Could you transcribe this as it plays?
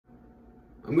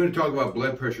I'm going to talk about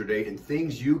blood pressure today and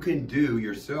things you can do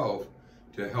yourself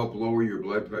to help lower your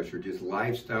blood pressure, just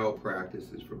lifestyle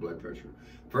practices for blood pressure.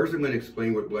 First, I'm going to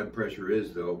explain what blood pressure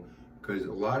is though, because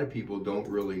a lot of people don't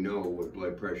really know what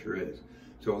blood pressure is.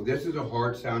 So this is a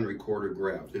heart sound recorder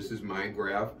graph. This is my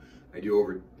graph. I do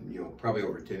over, probably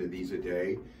over 10 of these a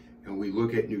day. And we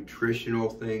look at nutritional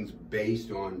things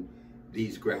based on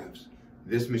these graphs.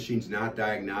 This machine's not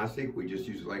diagnostic. We just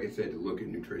use it, like I said, to look at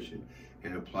nutrition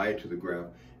and apply it to the graph.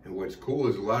 And what's cool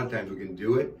is a lot of times we can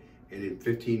do it and in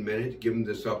 15 minutes, give them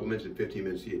the supplements in 15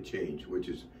 minutes, see it change, which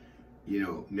is,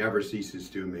 never ceases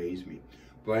to amaze me.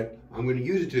 But I'm going to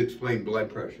use it to explain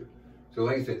blood pressure. So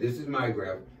like I said, this is my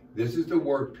graph. This is the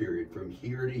work period from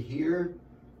here to here,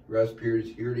 rest period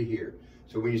is here to here.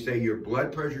 So when you say your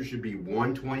blood pressure should be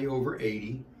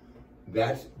 120/80,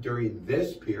 that's during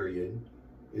this period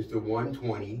is the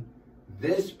 120.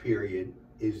 This period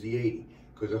is the 80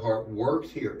 because the heart works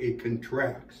here. It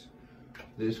contracts.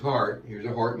 This heart, here's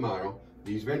a heart model.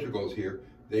 These ventricles here,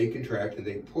 they contract and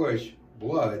they push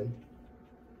blood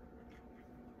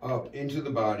up into the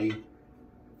body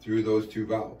through those two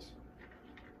valves,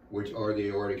 which are the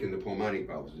aortic and the pulmonic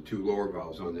valves, the two lower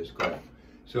valves on this graph.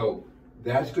 So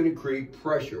that's going to create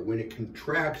pressure. When it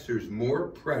contracts, there's more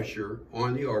pressure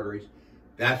on the arteries.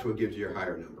 That's what gives you a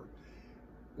higher number.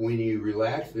 When you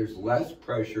relax, there's less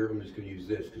pressure. I'm just going to use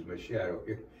this because my shadow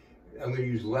here. I'm going to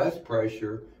use less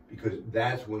pressure because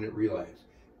that's when it relaxes.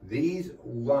 These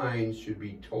lines should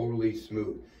be totally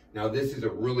smooth. Now this is a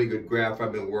really good graph.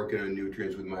 I've been working on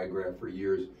nutrients with my graph for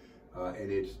years, and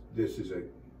this is a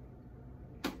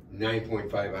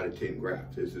 9.5 out of 10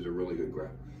 graph. This is a really good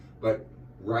graph. But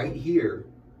right here,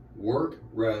 work,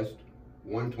 rest,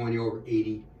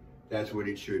 120/80, that's what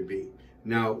it should be.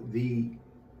 Now the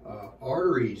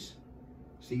arteries,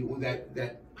 see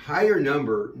that higher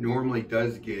number normally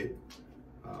does get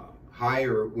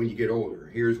higher when you get older.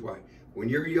 Here's why. When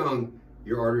you're young,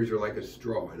 your arteries are like a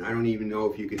straw, and I don't even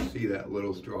know if you can see that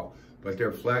little straw, but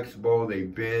they're flexible, they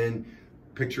bend.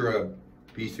 Picture a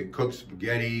piece of cooked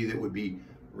spaghetti that would be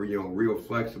real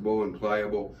flexible and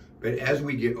pliable. But as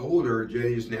we get older,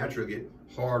 they just naturally get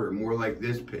harder, more like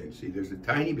this pin. See, there's a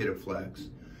tiny bit of flex,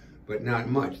 but not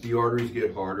much. The arteries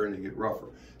get harder and they get rougher.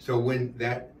 So when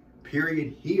that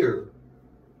period here,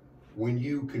 when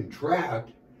you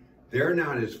contract, they're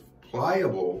not as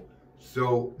pliable,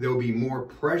 so there'll be more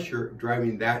pressure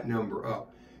driving that number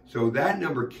up. So that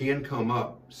number can come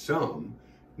up some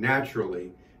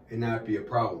naturally and not be a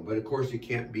problem. But of course, it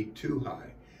can't be too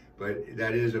high. But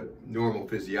that is a normal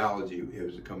physiology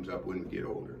as it comes up when we get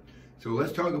older. So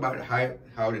let's talk about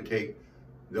how to take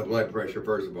the blood pressure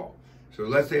first of all. So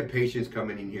let's say a patient's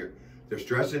coming in here. They're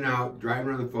stressing out,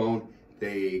 driving on the phone.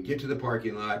 They get to the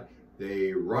parking lot.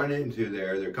 They run into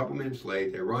there. They're a couple minutes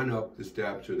late. They run up the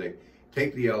steps or they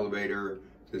take the elevator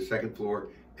to the second floor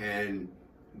and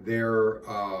they're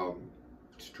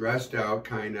stressed out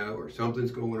kind of, or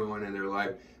something's going on in their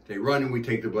life. They run and we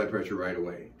take the blood pressure right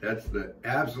away. That's the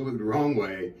absolute wrong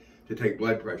way to take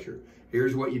blood pressure.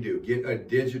 Here's what you do. Get a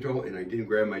digital, and I didn't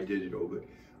grab my digital, but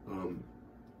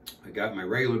I got my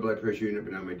regular blood pressure unit,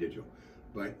 but not my digital.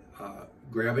 But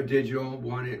grab a digital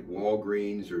one at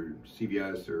Walgreens or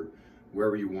CVS or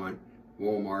wherever you want,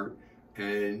 Walmart,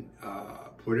 and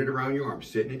put it around your arm.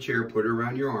 Sit in a chair, put it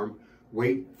around your arm.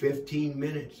 Wait 15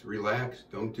 minutes. Relax.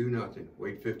 Don't do nothing.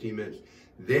 Wait 15 minutes.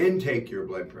 Then take your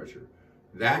blood pressure.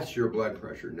 That's your blood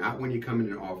pressure, not when you come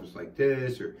into an office like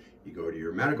this or you go to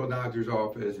your medical doctor's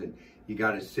office and you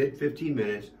got to sit 15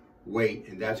 minutes, wait,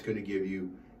 and that's going to give you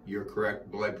your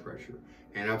correct blood pressure.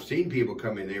 And I've seen people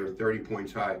come in, they were 30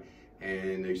 points high,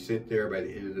 and they sit there by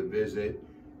the end of the visit,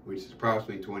 which is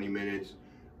approximately 20 minutes,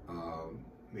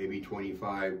 maybe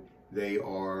 25. They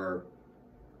are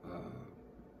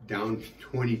down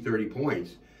 20, 30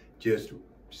 points, just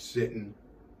sitting,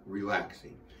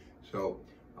 relaxing. So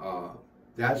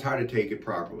that's how to take it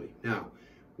properly. Now,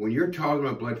 when you're talking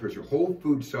about blood pressure, whole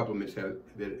food supplements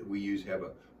that we use have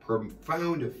a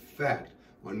profound effect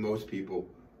on most people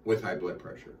with high blood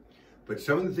pressure. But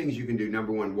some of the things you can do,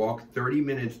 number one, walk 30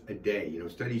 minutes a day.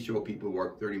 Studies show people who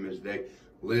walk 30 minutes a day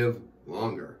live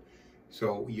longer.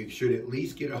 So you should at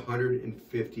least get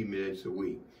 150 minutes a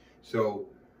week. So,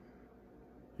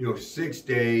 6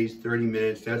 days, 30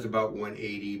 minutes, that's about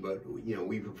 180. But,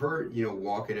 we prefer,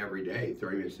 walking every day,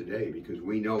 30 minutes a day, because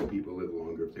we know people live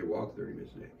longer if they walk 30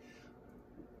 minutes a day.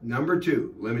 Number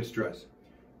two, limit stress.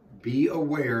 Be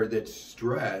aware that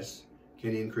stress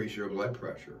can increase your blood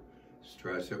pressure.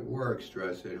 Stress at work,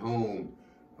 stress at home.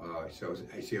 So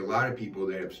I see a lot of people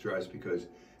that have stress because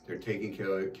they're taking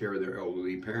care of their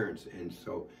elderly parents. And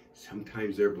so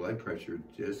sometimes their blood pressure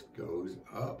just goes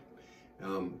up.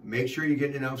 Make sure you're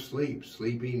getting enough sleep.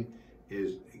 Sleeping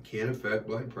can affect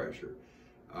blood pressure.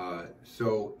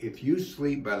 So if you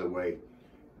sleep, by the way,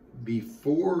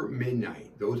 before midnight,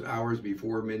 those hours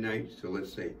before midnight, so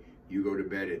let's say you go to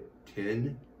bed at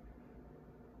 10,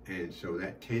 and so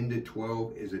that 10 to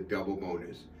 12 is a double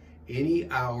bonus. Any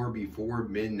hour before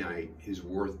midnight is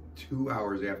worth 2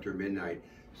 hours after midnight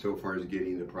so far as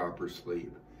getting the proper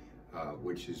sleep,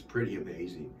 which is pretty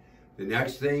amazing. The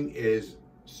next thing is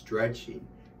stretching,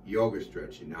 yoga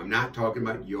stretching. Now, I'm not talking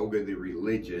about yoga, the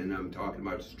religion. I'm talking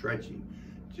about stretching,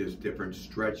 just different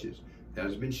stretches. That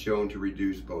has been shown to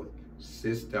reduce both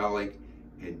systolic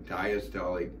and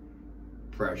diastolic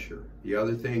pressure. The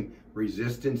other thing,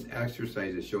 resistance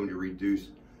exercise is shown to reduce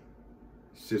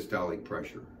systolic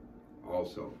pressure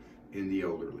also in the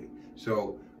elderly.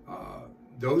 So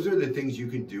those are the things you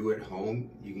can do at home.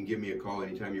 You can give me a call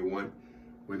anytime you want,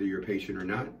 whether you're a patient or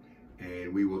not,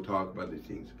 and we will talk about the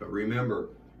things. But remember,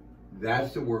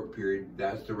 that's the work period,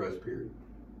 that's the rest period.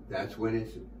 That's when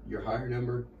it's your higher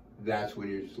number, that's when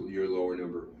it's your lower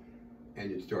number,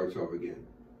 and it starts off again.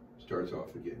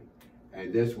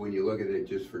 And this, when you look at it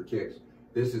just for kicks,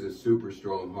 this is a super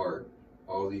strong heart.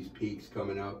 All these peaks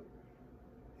coming up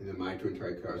in the mitral and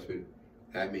tricuspid,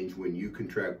 that means when you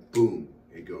contract, boom,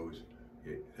 it goes.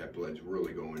 That blood's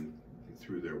really going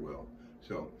through there well.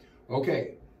 So,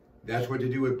 okay, that's what to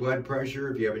do with blood pressure.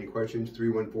 If you have any questions,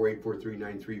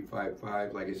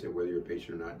 314-843-9355. Like I said, whether you're a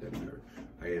patient or not, doesn't matter.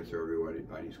 I answer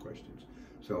everybody's questions.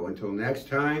 So until next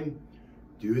time,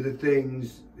 do the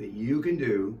things that you can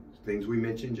do, things we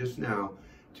mentioned just now,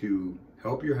 to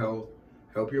help your health,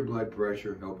 help your blood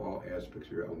pressure, help all aspects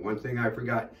of your health. One thing I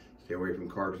forgot, stay away from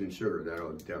carbs and sugar.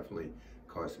 That'll definitely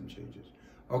cause some changes.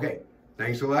 Okay,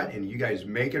 thanks a lot, and you guys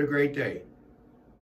make it a great day.